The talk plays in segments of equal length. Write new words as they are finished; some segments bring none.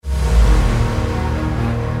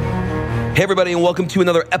Hey, everybody, and welcome to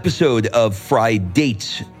another episode of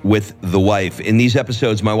Fri-Date with the wife. In these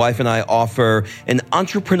episodes, my wife and I offer an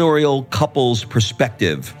entrepreneurial couple's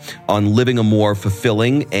perspective on living a more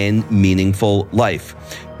fulfilling and meaningful life.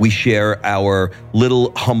 We share our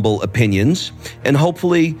little humble opinions and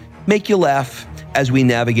hopefully make you laugh as we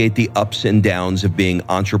navigate the ups and downs of being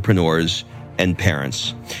entrepreneurs and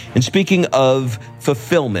parents. And speaking of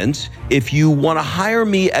fulfillment, if you want to hire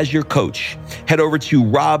me as your coach, head over to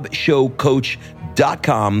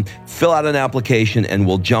robshowcoach.com, fill out an application, and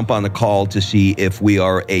we'll jump on a call to see if we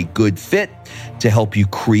are a good fit to help you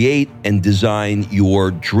create and design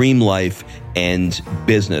your dream life and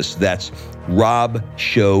business. That's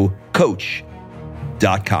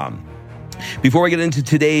robshowcoach.com. Before we get into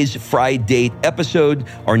today's Fri-Date episode,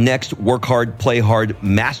 our next Work Hard, Play Hard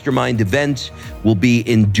Mastermind event will be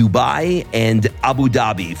in Dubai and Abu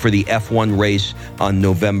Dhabi for the F1 race on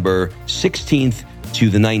November 16th to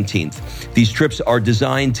the 19th. These trips are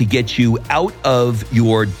designed to get you out of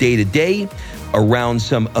your day-to-day, around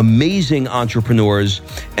some amazing entrepreneurs,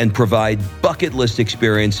 and provide bucket list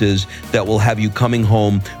experiences that will have you coming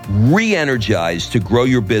home re-energized to grow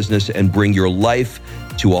your business and bring your life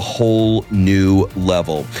to a whole new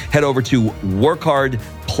level. Head over to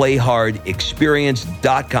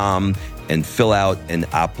workhardplayhardexperience.com and fill out an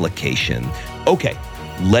application. Okay,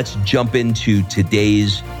 let's jump into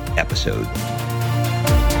today's episode.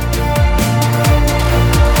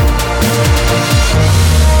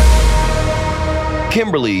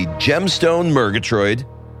 Kimberly Gemstone Murgatroyd,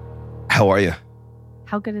 how are you?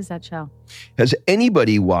 How good is that show? Has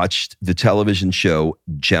anybody watched the television show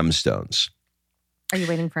Gemstones? Are you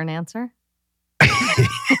waiting for an answer?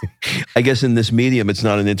 I guess in this medium, it's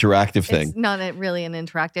not an interactive thing. It's not really an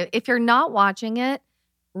interactive. If you're not watching it,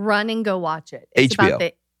 run and go watch it. HBO. It's about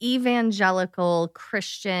the evangelical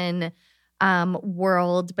Christian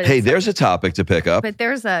world. But hey, there's a topic to pick up. But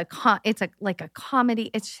there's it's like a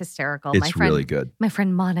comedy. It's hysterical. It's really good. My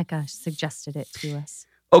friend Monica suggested it to us.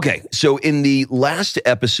 Okay, so in the last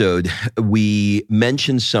episode, we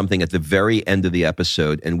mentioned something at the very end of the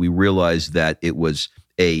episode, and we realized that it was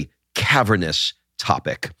a cavernous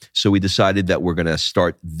topic. So we decided that we're going to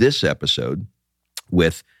start this episode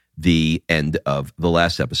with the end of the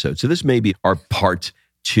last episode. So this may be our part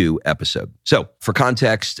 2 episode. So for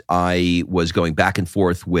context, I was going back and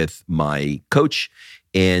forth with my coach,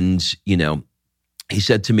 and, he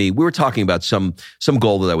said to me, we were talking about some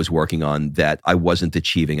goal that I was working on that I wasn't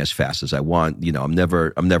achieving as fast as I want. I'm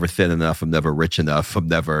never thin enough. I'm never rich enough. I'm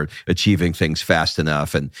never achieving things fast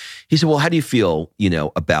enough. And he said, well, how do you feel,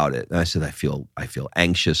 about it? And I said, I feel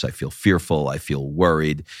anxious. I feel fearful. I feel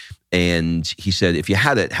worried. And he said, if you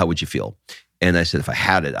had it, how would you feel? And I said, if I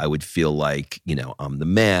had it, I would feel like, I'm the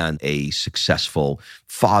man, a successful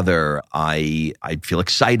father. I'd feel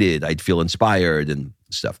excited. I'd feel inspired and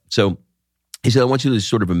stuff. So he said, I want you to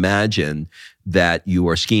sort of imagine that you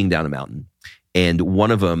are skiing down a mountain. And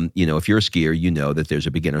one of them, if you're a skier, you know that there's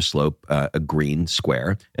a beginner slope, a green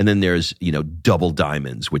square. And then there's, double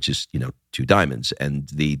diamonds, which is, 2 diamonds. And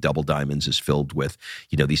the double diamonds is filled with,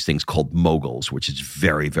 these things called moguls, which is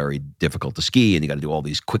very, very difficult to ski. And you got to do all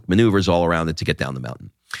these quick maneuvers all around it to get down the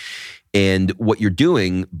mountain. And what you're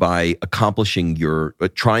doing by trying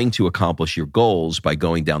to accomplish your goals by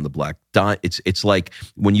going down the black dot, it's like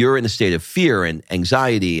when you're in a state of fear and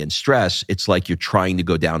anxiety and stress, it's like you're trying to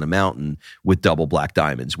go down a mountain with double black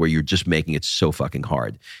diamonds where you're just making it so fucking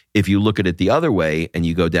hard. If you look at it the other way and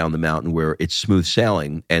you go down the mountain where it's smooth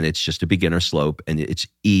sailing and it's just a beginner slope and it's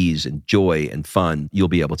ease and joy and fun, you'll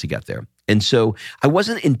be able to get there. And so I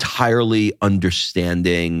wasn't entirely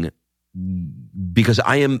understanding, because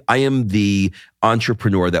I am the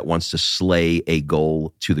entrepreneur that wants to slay a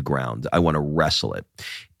goal to the ground. I want to wrestle it.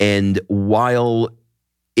 And while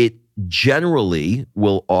it generally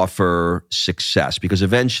will offer success, because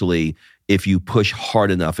eventually if you push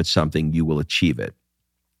hard enough at something, you will achieve it.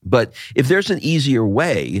 But if there's an easier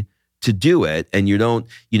way to do it and you don't,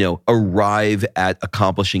 arrive at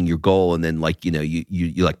accomplishing your goal and then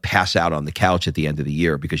you like pass out on the couch at the end of the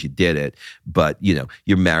year because you did it, but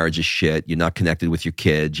your marriage is shit, you're not connected with your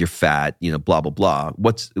kids, you're fat, blah, blah, blah.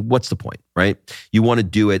 What's the point, right? You want to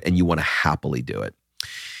do it and you want to happily do it.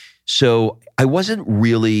 So I wasn't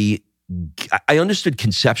really, I understood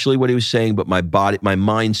conceptually what he was saying, but my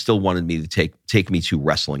mind still wanted me to take me to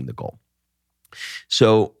wrestling the goal.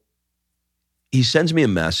 So he sends me a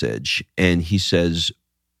message and he says,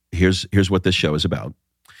 here's what this show is about.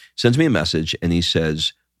 Sends me a message and he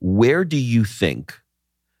says, where do you think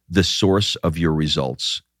the source of your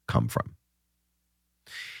results come from?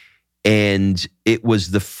 And it was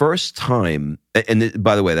the first time, and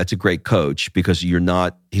by the way, that's a great coach because he's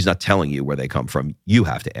not telling you where they come from. You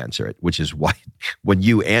have to answer it, which is why when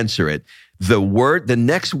you answer it, the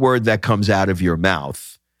next word that comes out of your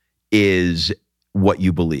mouth is what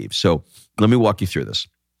you believe. So let me walk you through this.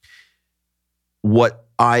 What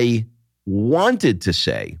I wanted to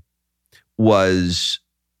say was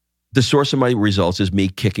the source of my results is me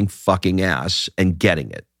kicking fucking ass and getting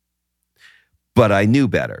it. But I knew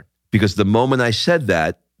better. Because the moment I said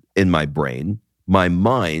that in my brain, my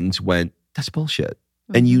mind went, that's bullshit.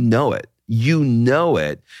 Mm-hmm. And you know it. You know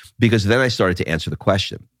it because then I started to answer the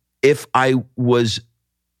question. If I was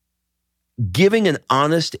giving an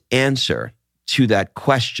honest answer to that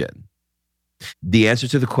question, the answer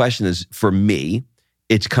to the question is, for me,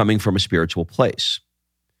 it's coming from a spiritual place.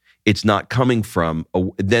 It's not coming from,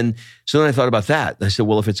 so then I thought about that. I said,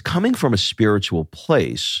 well, if it's coming from a spiritual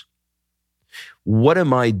place, what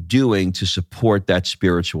am I doing to support that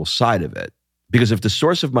spiritual side of it? Because if the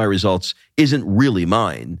source of my results isn't really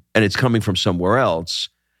mine and it's coming from somewhere else,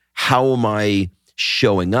 how am I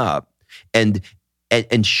showing up? And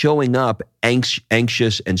showing up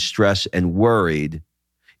anxious and stressed and worried,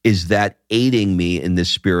 is that aiding me in this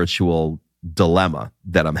spiritual dilemma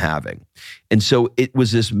that I'm having? And so it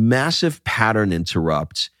was this massive pattern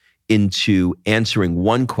interrupt into answering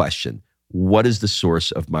one question: what is the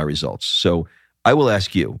source of my results? So I will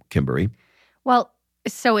ask you, Kimberly. Well,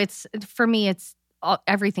 so for me,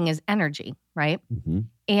 everything is energy, right? Mm-hmm.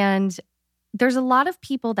 And there's a lot of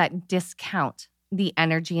people that discount the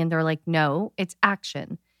energy and they're like, no, it's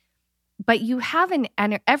action. But you have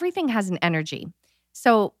everything has an energy.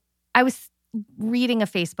 So I was reading a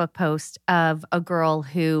Facebook post of a girl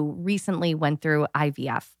who recently went through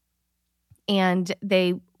IVF, and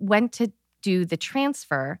they went to do the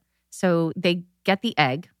transfer. So they get the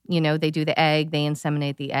egg, they do the egg, they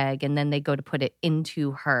inseminate the egg, and then they go to put it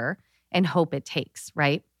into her and hope it takes,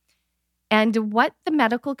 right? And what the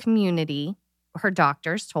medical community, her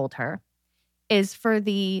doctors told her, is for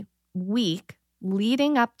the week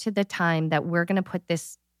leading up to the time that we're going to put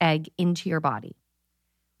this egg into your body,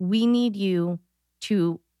 we need you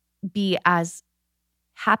to be as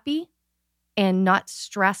happy and not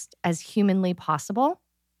stressed as humanly possible.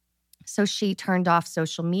 So she turned off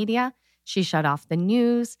social media. She shut off the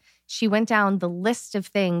news. She went down the list of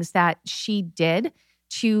things that she did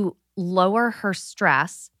to lower her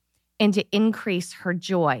stress and to increase her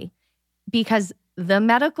joy, because the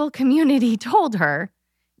medical community told her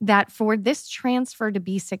that for this transfer to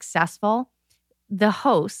be successful, the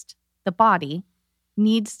host, the body,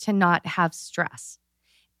 needs to not have stress.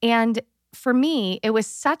 And for me, it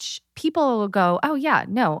was people will go, oh yeah,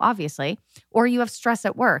 no, obviously. Or you have stress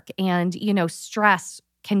at work and, stress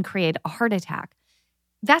can create a heart attack.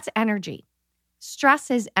 That's energy.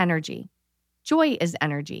 Stress is energy. Joy is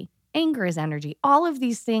energy. Anger is energy. All of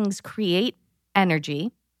these things create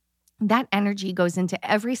energy. That energy goes into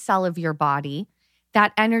every cell of your body.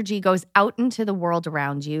 That energy goes out into the world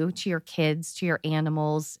around you, to your kids, to your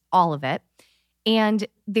animals, all of it. And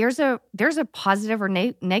there's a positive or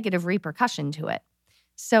negative repercussion to it.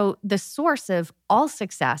 So the source of all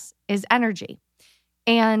success is energy.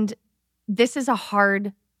 And this is a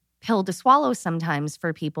hard pill to swallow sometimes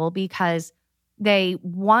for people because they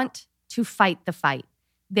want to fight the fight.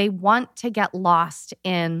 They want to get lost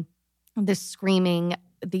in the screaming,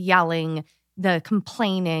 the yelling, the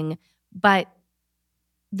complaining, but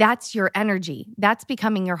that's your energy. That's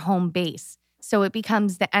becoming your home base. So it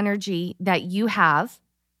becomes the energy that you have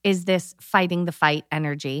is this fighting the fight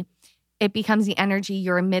energy. It becomes the energy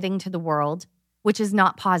you're emitting to the world, which is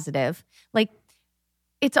not positive. Like,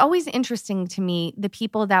 it's always interesting to me, the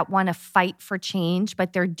people that want to fight for change,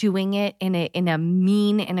 but they're doing it in a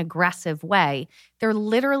mean and aggressive way. They're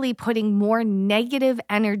literally putting more negative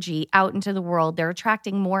energy out into the world. They're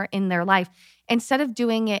attracting more in their life instead of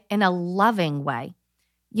doing it in a loving way.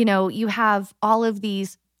 You have all of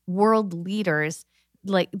these world leaders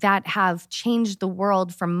like that have changed the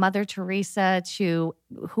world, from Mother Teresa to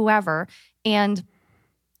whoever. And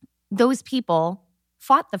those people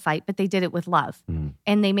fought the fight, but they did it with love.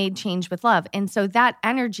 And they made change with love. And so that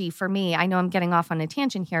energy for me, I know I'm getting off on a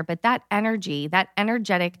tangent here, but that energy, that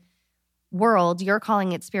energetic world, you're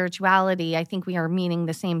calling it spirituality. I think we are meaning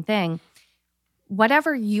the same thing.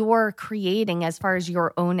 Whatever you're creating as far as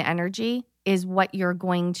your own energy is what you're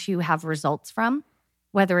going to have results from,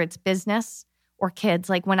 whether it's business or kids.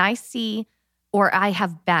 Like when I see, or I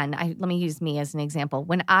have been, let me use me as an example.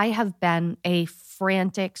 When I have been a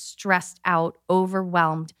frantic, stressed out,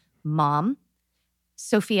 overwhelmed mom,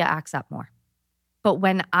 Sophia acts up more. But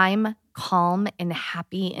when I'm calm and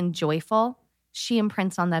happy and joyful, she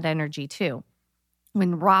imprints on that energy too.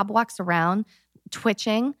 When Rob walks around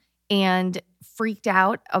twitching and freaked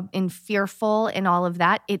out and fearful and all of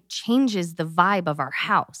that, it changes the vibe of our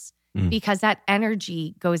house because that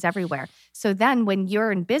energy goes everywhere. So then when you're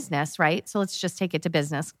in business, right? So let's just take it to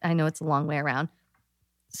business. I know it's a long way around.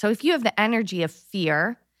 So if you have the energy of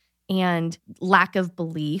fear and lack of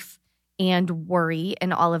belief and worry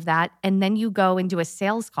and all of that, and then you go and do a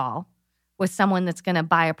sales call with someone that's going to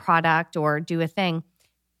buy a product or do a thing,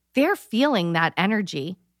 they're feeling that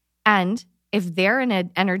energy. And if they're in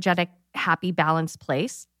an energetic, happy, balanced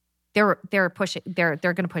place, they're going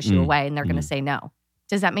to push you away and they're going to say no.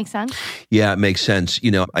 Does that make sense? Yeah, it makes sense.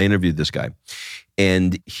 I interviewed this guy,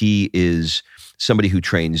 and he is somebody who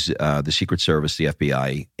trains the Secret Service, the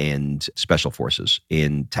FBI, and Special Forces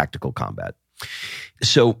in tactical combat.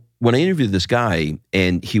 So when I interviewed this guy,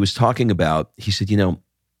 and he was talking about, he said,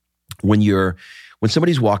 when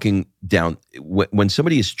somebody's walking down, when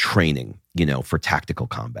somebody is training, for tactical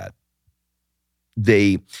combat,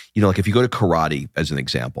 they, like if you go to karate as an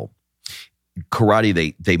example,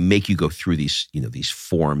 karate, they make you go through these, these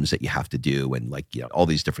forms that you have to do and all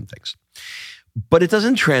these different things. But it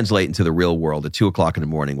doesn't translate into the real world at 2:00 in the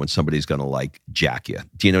morning when somebody's going to jack you.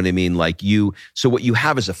 Do you know what I mean? So what you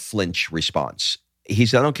have is a flinch response. He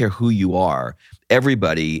said, I don't care who you are.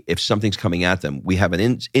 Everybody, if something's coming at them, we have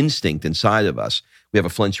an instinct inside of us. We have a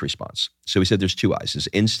flinch response. So he said there's two eyes. There's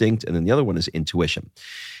instinct, and then the other one is intuition.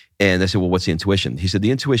 And I said, well, what's the intuition? He said,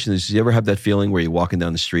 the intuition is, do you ever have that feeling where you're walking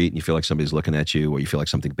down the street and you feel like somebody's looking at you or you feel like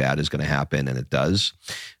something bad is going to happen, and it does?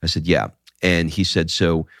 I said, yeah. And he said,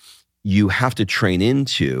 so you have to train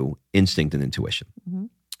into instinct and intuition. Mm-hmm.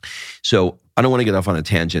 So I don't want to get off on a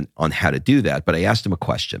tangent on how to do that, but I asked him a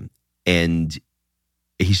question. And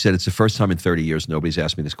he said, it's the first time in 30 years nobody's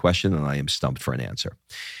asked me this question, and I am stumped for an answer.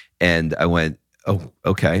 And I went, oh,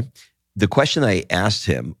 okay. The question I asked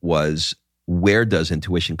him was, where does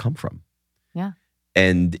intuition come from? Yeah.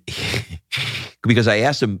 And because I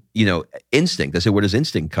asked him, instinct. I said, where does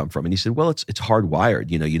instinct come from? And he said, well, it's hardwired.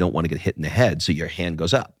 You don't want to get hit in the head, so your hand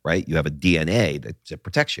goes up, right? You have a DNA that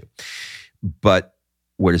protects you. But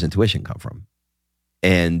where does intuition come from?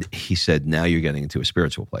 And he said, now you're getting into a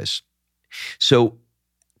spiritual place. So,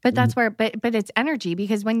 but that's where, but it's energy,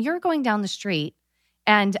 because when you're going down the street,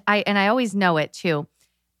 and I always know it too.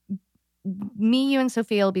 Me, you, and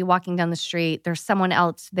Sophia will be walking down the street. There's someone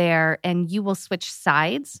else there, and you will switch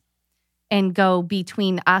sides and go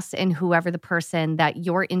between us and whoever the person that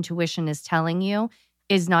your intuition is telling you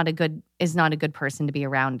is not a good person to be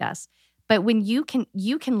around us. But when you can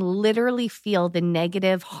literally feel the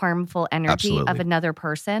negative, harmful energy of another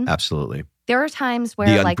person. Absolutely. There are times where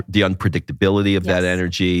the unpredictability of that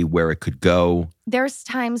energy, where it could go. There's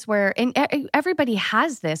times where, and everybody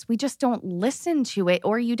has this, we just don't listen to it,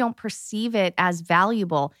 or you don't perceive it as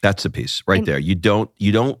valuable. That's the piece right there. You don't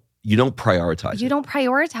prioritize it. You don't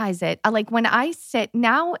prioritize it. Like when I sit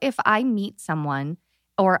now, if I meet someone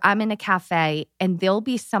or I'm in a cafe and there'll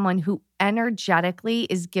be someone who energetically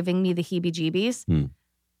is giving me the heebie-jeebies,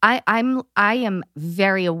 I am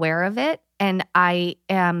very aware of it, and I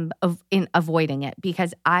am avoiding it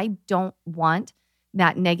because I don't want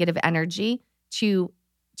that negative energy to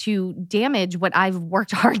damage what I've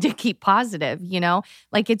worked hard to keep positive,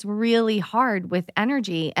 It's really hard with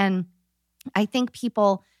energy. And I think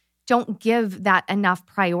people don't give that enough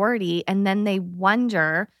priority, and then they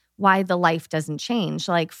wonder why the life doesn't change.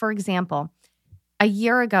 Like, for example, a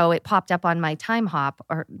year ago, it popped up on my time hop,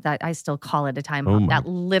 or that I still call it a time hop. That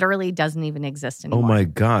literally doesn't even exist anymore. Oh my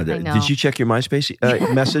God. Did you check your MySpace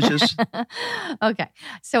messages? Okay.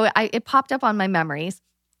 So it popped up on my memories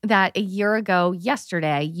that a year ago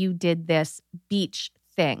yesterday, you did this beach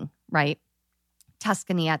thing, right?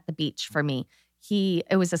 Tuscany at the beach for me.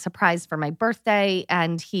 It was a surprise for my birthday,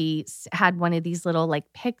 and he had one of these little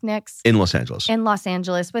picnics in Los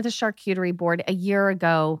Angeles with a charcuterie board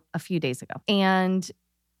a few days ago. And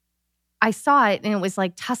I saw it, and it was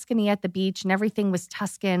like Tuscany at the beach, and everything was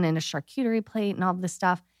Tuscan, and a charcuterie plate and all this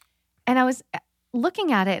stuff. And I was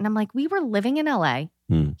looking at it, and I'm like, we were living in LA.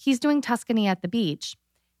 He's doing Tuscany at the beach,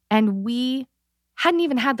 and we hadn't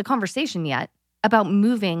even had the conversation yet about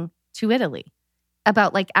moving to Italy,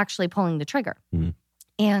 about actually pulling the trigger.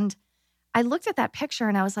 And I looked at that picture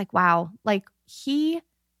and I was like, wow, he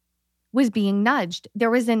was being nudged.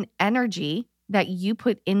 There was an energy that you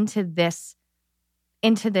put into this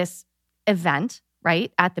event,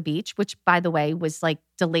 right, at the beach, which, by the way, was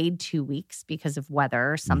delayed 2 weeks because of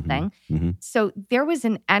weather or something. So there was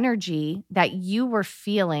an energy that you were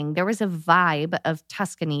feeling. There was a vibe of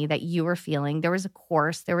Tuscany that you were feeling. There was a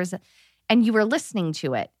course, and you were listening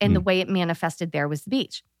to it, and the way it manifested there was the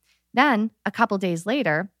beach. Then a couple days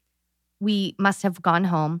later, we must have gone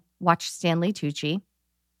home, watched Stanley Tucci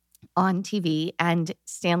on TV, and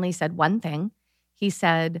Stanley said one thing. He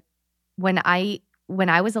said, when I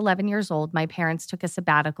was 11 years old, my parents took a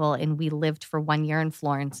sabbatical and we lived for 1 year in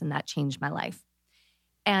Florence, and that changed my life.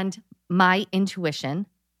 And my intuition,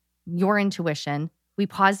 your intuition, we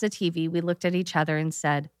paused the TV, we looked at each other and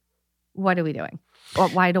said, what are we doing? Or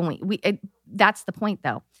why don't we? That's the point,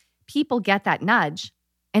 though. People get that nudge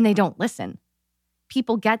and they don't listen.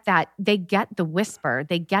 People get that. They get the whisper,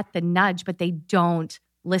 they get the nudge, but they don't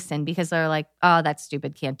listen because they're like, oh, that's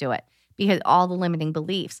stupid, can't do it. Because all the limiting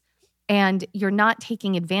beliefs. And you're not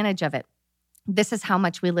taking advantage of it. This is how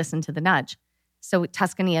much we listen to the nudge. So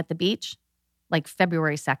Tuscany at the beach, like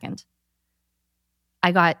February 2nd.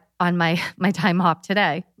 I got on my time hop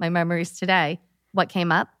today, my memories today. What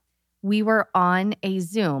came up? We were on a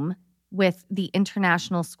Zoom with the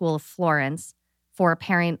International School of Florence for a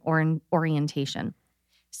parent orientation.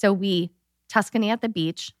 So Tuscany at the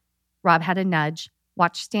beach, Rob had a nudge,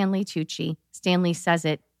 watched Stanley Tucci. Stanley says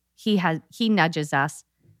it. He nudges us.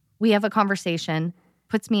 We have a conversation,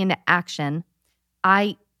 puts me into action.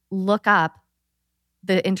 I look up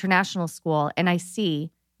the international school and I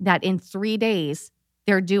see that in 3 days,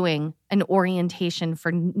 they're doing an orientation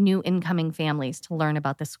for new incoming families to learn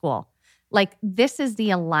about the school. Like, this is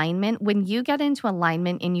the alignment. When you get into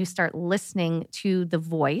alignment and you start listening to the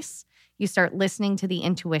voice, you start listening to the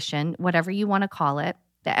intuition, whatever you want to call it,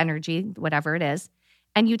 the energy, whatever it is,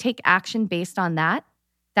 and you take action based on that,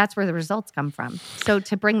 that's where the results come from. So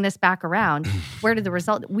to bring this back around, where did the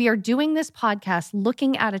result? We are doing this podcast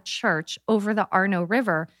looking at a church over the Arno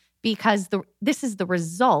River because this is the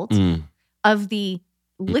result of the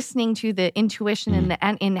listening to the intuition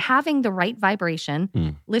and in having the right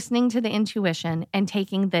vibration, listening to the intuition and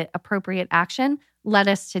taking the appropriate action led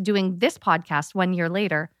us to doing this podcast 1 year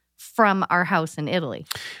later from our house in Italy.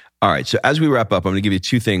 All right. So as we wrap up, I'm going to give you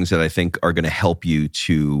two things that I think are going to help you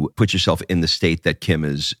to put yourself in the state that Kim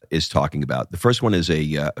is talking about. The first one is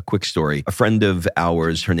a quick story. A friend of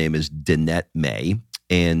ours, her name is Danette May,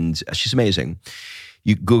 and she's amazing.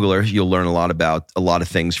 You Google her, you'll learn a lot about a lot of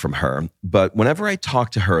things from her. But whenever I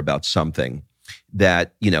talk to her about something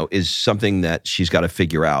that, is something that she's got to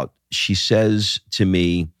figure out, she says to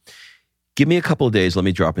me, give me a couple of days, let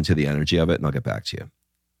me drop into the energy of it, and I'll get back to you.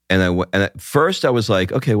 And at first I was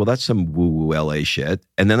like, okay, well, that's some woo-woo LA shit.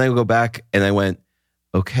 And then I go back and I went,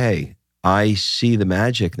 okay, I see the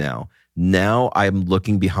magic now. Now I'm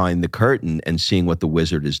looking behind the curtain and seeing what the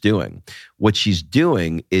wizard is doing. What she's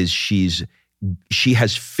doing is she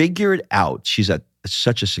has figured out, she's at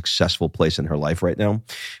such a successful place in her life right now,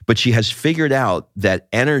 but she has figured out that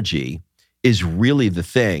energy is really the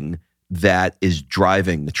thing that is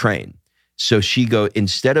driving the train. So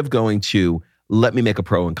instead of going to, let me make a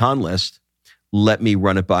pro and con list, let me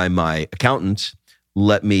run it by my accountant,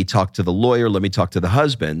 let me talk to the lawyer, let me talk to the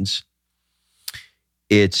husbands,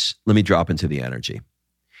 it's let me drop into the energy.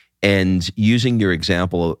 And using your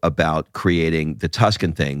example about creating the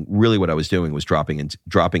Tuscan thing, really what I was doing was dropping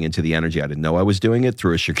into the energy. I didn't know I was doing it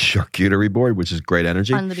through a charcuterie board, which is great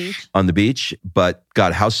energy. On the beach. On the beach. But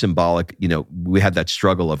God, how symbolic. We had that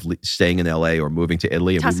struggle of staying in LA or moving to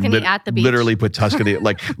Italy. And Tuscany at the beach. Literally put Tuscany,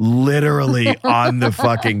 like literally on the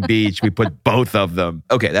fucking beach. We put both of them.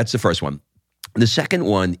 Okay, that's the first one. The second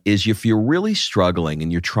one is if you're really struggling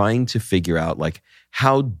and you're trying to figure out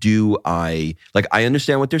how do I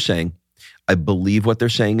understand what they're saying. I believe what they're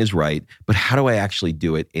saying is right, but how do I actually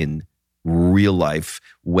do it in real life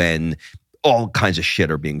when all kinds of shit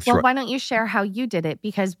are being thrown? Well, why don't you share how you did it?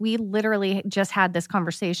 Because we literally just had this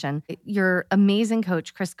conversation. Your amazing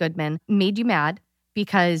coach, Chris Goodman, made you mad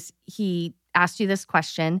because he asked you this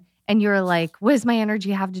question. And you're like, what does my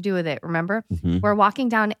energy have to do with it? Remember? Mm-hmm. We're walking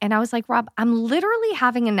down and I was like, Rob, I'm literally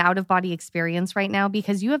having an out-of-body experience right now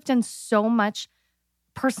because you have done so much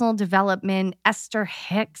personal development, Esther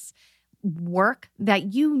Hicks work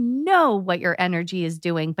that you know what your energy is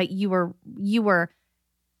doing, but you were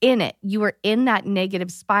in it. You were in that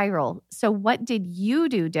negative spiral. So what did you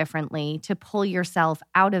do differently to pull yourself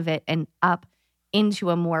out of it and up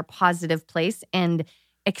into a more positive place and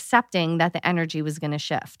accepting that the energy was going to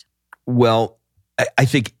shift? Well, I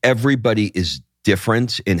think everybody is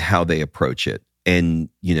different in how they approach it. And,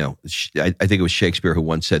 I think it was Shakespeare who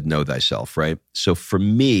once said, know thyself, right? So for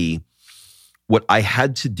me, what I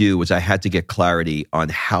had to do was I had to get clarity on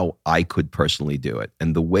how I could personally do it.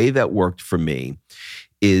 And the way that worked for me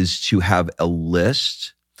is to have a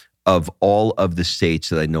list of all of the states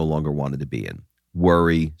that I no longer wanted to be in.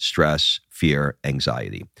 Worry, stress, fear,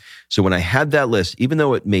 anxiety. So when I had that list, even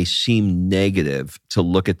though it may seem negative to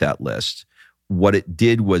look at that list, what it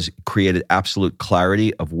did was created absolute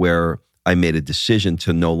clarity of where I made a decision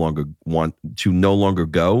to no longer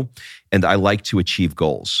go. And I like to achieve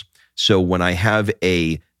goals. So when I have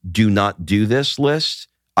a do not do this list,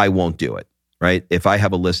 I won't do it, right? If I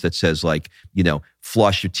have a list that says like,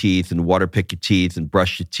 floss your teeth and water pick your teeth and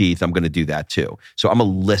brush your teeth, I'm going to do that too. So I'm a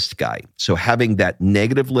list guy. So having that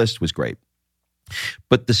negative list was great.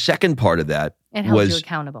 But the second part of that it held you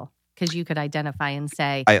accountable because you could identify and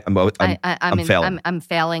say, I'm failing. I'm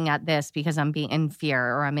failing at this because I'm being in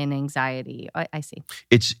fear or I'm in anxiety. I see.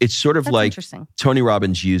 It's sort of That's like interesting. Tony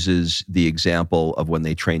Robbins uses the example of when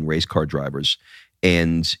they train race car drivers.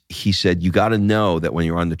 And he said, you got to know that when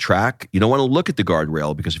you're on the track, you don't want to look at the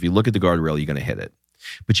guardrail because if you look at the guardrail, you're going to hit it.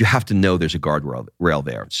 But you have to know there's a guardrail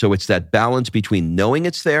there. So it's that balance between knowing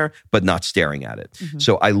it's there, but not staring at it. Mm-hmm.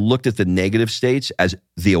 So I looked at the negative states as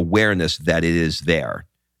the awareness that it is there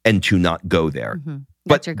and to not go there. Mm-hmm.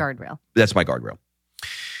 That's your guardrail. That's my guardrail.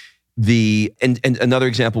 And another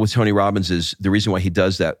example with Tony Robbins is the reason why he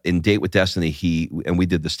does that in Date with Destiny. And we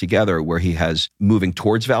did this together where he has moving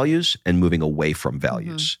towards values and moving away from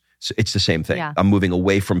values. Mm-hmm. So it's the same thing. Yeah. I'm moving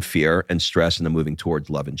away from fear and stress and I'm moving towards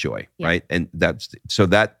love and joy, right? And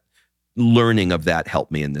that learning of that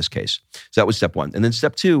helped me in this case. So that was step one. And then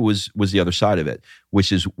step two was the other side of it,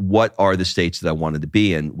 which is what are the states that I wanted to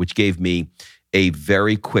be in, which gave me a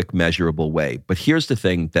very quick measurable way. But here's the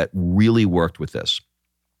thing that really worked with this.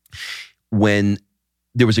 When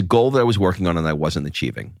there was a goal that I was working on and I wasn't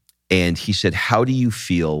achieving, and he said, how do you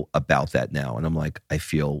feel about that now? And I'm like, I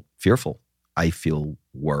feel fearful. I feel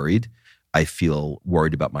worried. I feel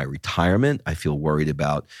worried about my retirement. I feel worried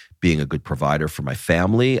about being a good provider for my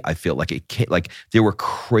family. I feel like there were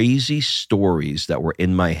crazy stories that were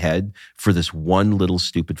in my head for this one little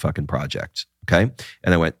stupid fucking project. Okay.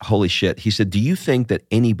 And I went, holy shit. He said, do you think that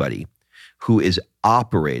anybody who is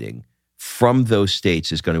operating from those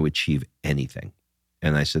states is going to achieve anything?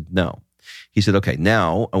 And I said, no. He said, okay,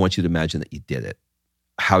 now I want you to imagine that you did it.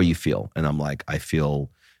 How you feel? And I'm like, I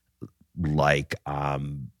feel like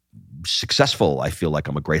I'm successful. I feel like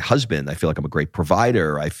I'm a great husband. I feel like I'm a great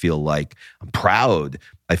provider. I feel like I'm proud.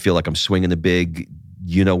 I feel like I'm swinging a big,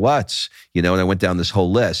 you-know-whats, and I went down this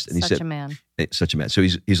whole list. And he said, such a man. So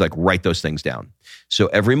he's like, write those things down. So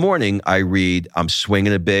every morning I read, I'm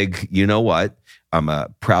swinging a big, you-know-what. I'm a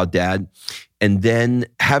proud dad. And then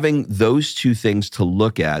having those two things to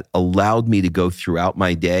look at allowed me to go throughout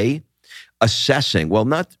my day assessing, well,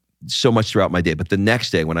 not so much throughout my day, but the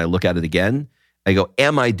next day when I look at it again, I go,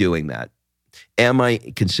 am I doing that? Am I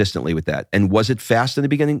consistently with that? And was it fast in the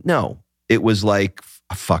beginning? No. It was like,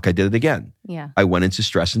 fuck, I did it again. Yeah. I went into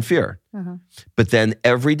stress and fear. Uh-huh. But then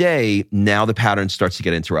every day, now the pattern starts to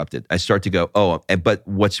get interrupted. I start to go, but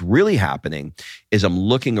what's really happening is I'm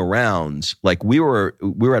looking around. Like we were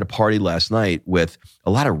at a party last night with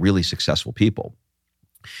a lot of really successful people.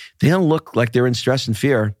 They don't look like they're in stress and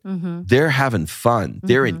fear. Mm-hmm. They're having fun. Mm-hmm.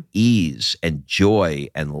 They're in ease and joy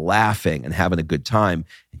and laughing and having a good time.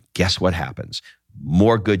 And guess what happens?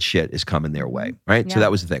 More good shit is coming their way, right? Yeah. So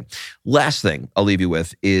that was the thing. Last thing I'll leave you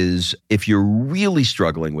with is if you're really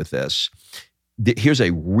struggling with this, here's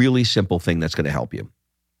a really simple thing that's going to help you.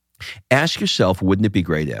 Ask yourself, wouldn't it be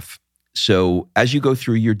great if? So as you go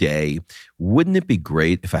through your day, wouldn't it be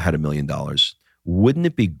great if I had $1 million? Wouldn't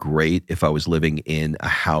it be great if I was living in a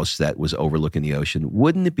house that was overlooking the ocean?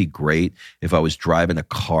 Wouldn't it be great if I was driving a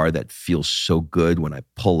car that feels so good when I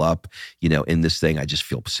pull up, in this thing, I just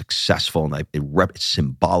feel successful and it's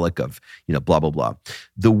symbolic of, blah, blah, blah.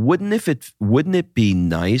 The wouldn't it be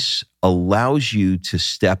nice allows you to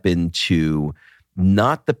step into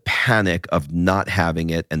not the panic of not having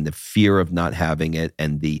it and the fear of not having it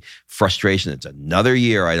and the frustration. It's another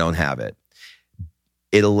year I don't have it.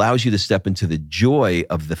 It allows you to step into the joy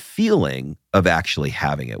of the feeling of actually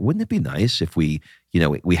having it. Wouldn't it be nice if we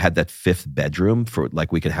had that fifth bedroom for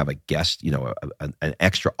like we could have a guest, an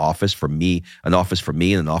extra office for me, an office for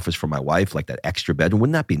me and an office for my wife, like that extra bedroom.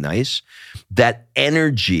 Wouldn't that be nice? That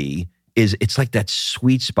energy it's like that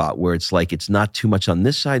sweet spot where it's like it's not too much on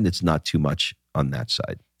this side and it's not too much on that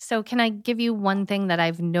side. So can I give you one thing that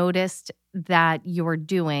I've noticed that you're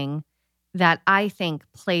doing that I think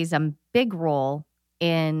plays a big role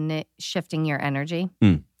in shifting your energy?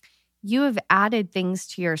 You have added things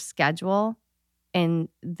to your schedule and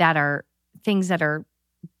that are things that are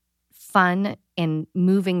fun and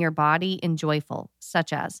moving your body and joyful,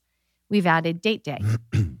 such as we've added date day,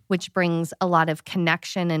 which brings a lot of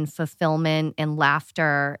connection and fulfillment and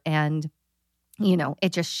laughter. And,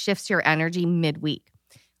 it just shifts your energy midweek.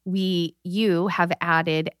 You have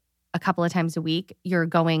added a couple of times a week, you're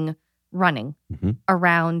going running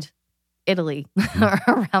around Italy,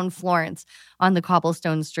 around Florence on the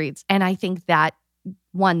cobblestone streets. And I think that,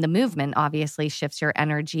 one, the movement obviously shifts your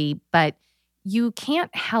energy, but you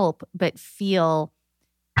can't help but feel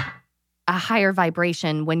a higher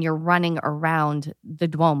vibration when you're running around the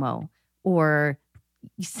Duomo or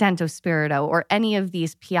Santo Spirito or any of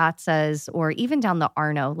these piazzas or even down the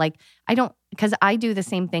Arno. Like, because I do the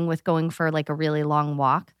same thing with going for like a really long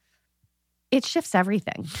walk. It shifts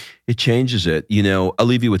everything. It changes it. I'll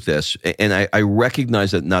leave you with this. And I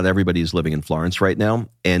recognize that not everybody is living in Florence right now.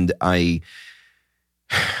 And I'm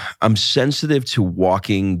sensitive to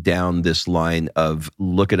walking down this line of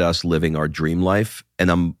look at us living our dream life.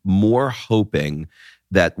 And I'm more hoping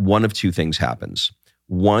that one of two things happens.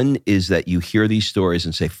 One is that you hear these stories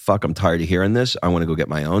and say, fuck, I'm tired of hearing this. I want to go get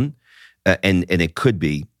my own. And it could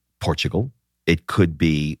be Portugal. It could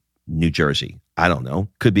be New Jersey. I don't know.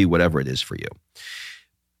 Could be whatever it is for you.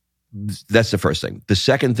 That's the first thing. The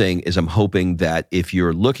second thing is I'm hoping that if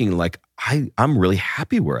you're looking like, I'm really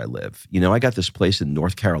happy where I live. I got this place in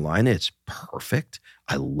North Carolina. It's perfect.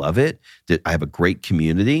 I love it. I have a great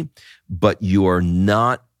community, but you're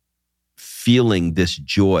not feeling this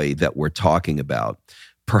joy that we're talking about.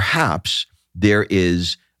 Perhaps there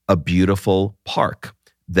is a beautiful park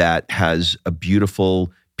that has a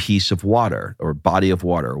beautiful piece of water or body of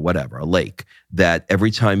water or whatever, a lake, that every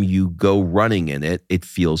time you go running in it, it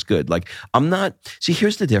feels good. Like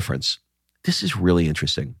here's the difference. This is really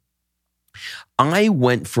interesting. I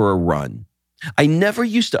went for a run. I never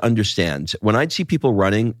used to understand when I'd see people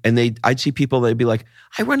running and I'd see people, they'd be like,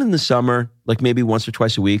 I run in the summer, like maybe once or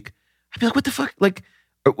twice a week. I'd be like, what the fuck? Like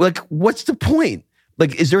what's the point?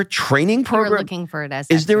 Like, is there a training program? You're looking for it as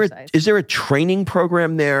exercise. Is there a training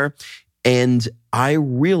program there? And I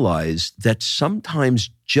realized that sometimes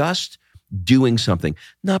just doing something,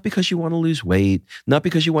 not because you want to lose weight, not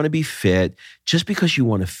because you want to be fit, just because you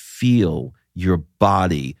want to feel your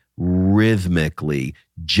body rhythmically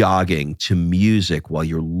jogging to music while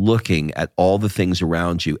you're looking at all the things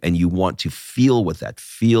around you and you want to feel what that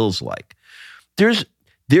feels like.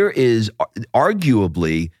 There is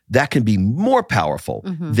arguably that can be more powerful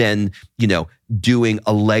than, doing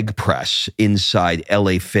a leg press inside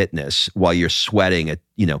LA Fitness while you're sweating at,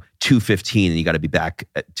 2:15 and you got to be back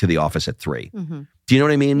to the office at 3. Do you know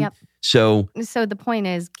what I mean? Yep. So the point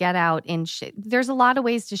is get out and there's a lot of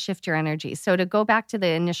ways to shift your energy. So to go back to the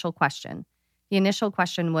initial question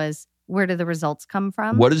was, where do the results come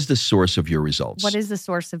from? What is the source of your results? What is the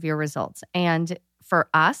source of your results? And for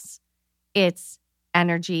us, it's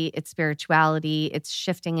energy, it's spirituality, it's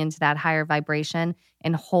shifting into that higher vibration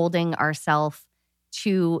and holding ourselves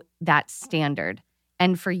to that standard.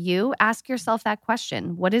 And for you, ask yourself that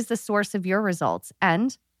question. What is the source of your results?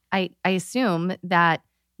 And I assume that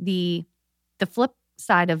the flip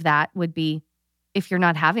side of that would be, if you're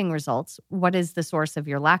not having results, what is the source of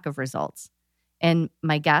your lack of results? And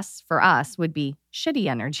my guess for us would be shitty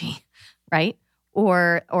energy, right?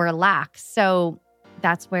 Or a lack. So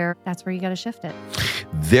that's where you got to shift it.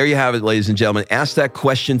 There you have it, ladies and gentlemen. Ask that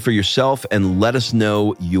question for yourself and let us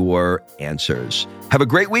know your answers. Have a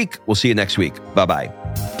great week. We'll see you next week. Bye-bye.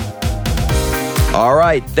 All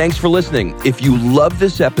right. Thanks for listening. If you love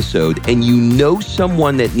this episode and you know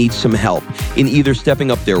someone that needs some help in either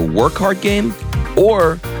stepping up their work hard game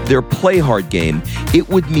or their play hard game, it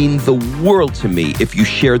would mean the world to me if you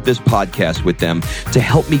shared this podcast with them to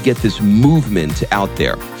help me get this movement out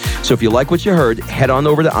there. So if you like what you heard, head on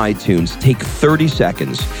over to iTunes, take 30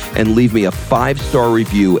 seconds and leave me a 5-star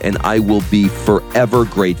review, and I will be forever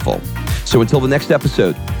grateful. So until the next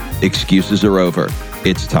episode, excuses are over.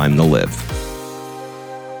 It's time to live.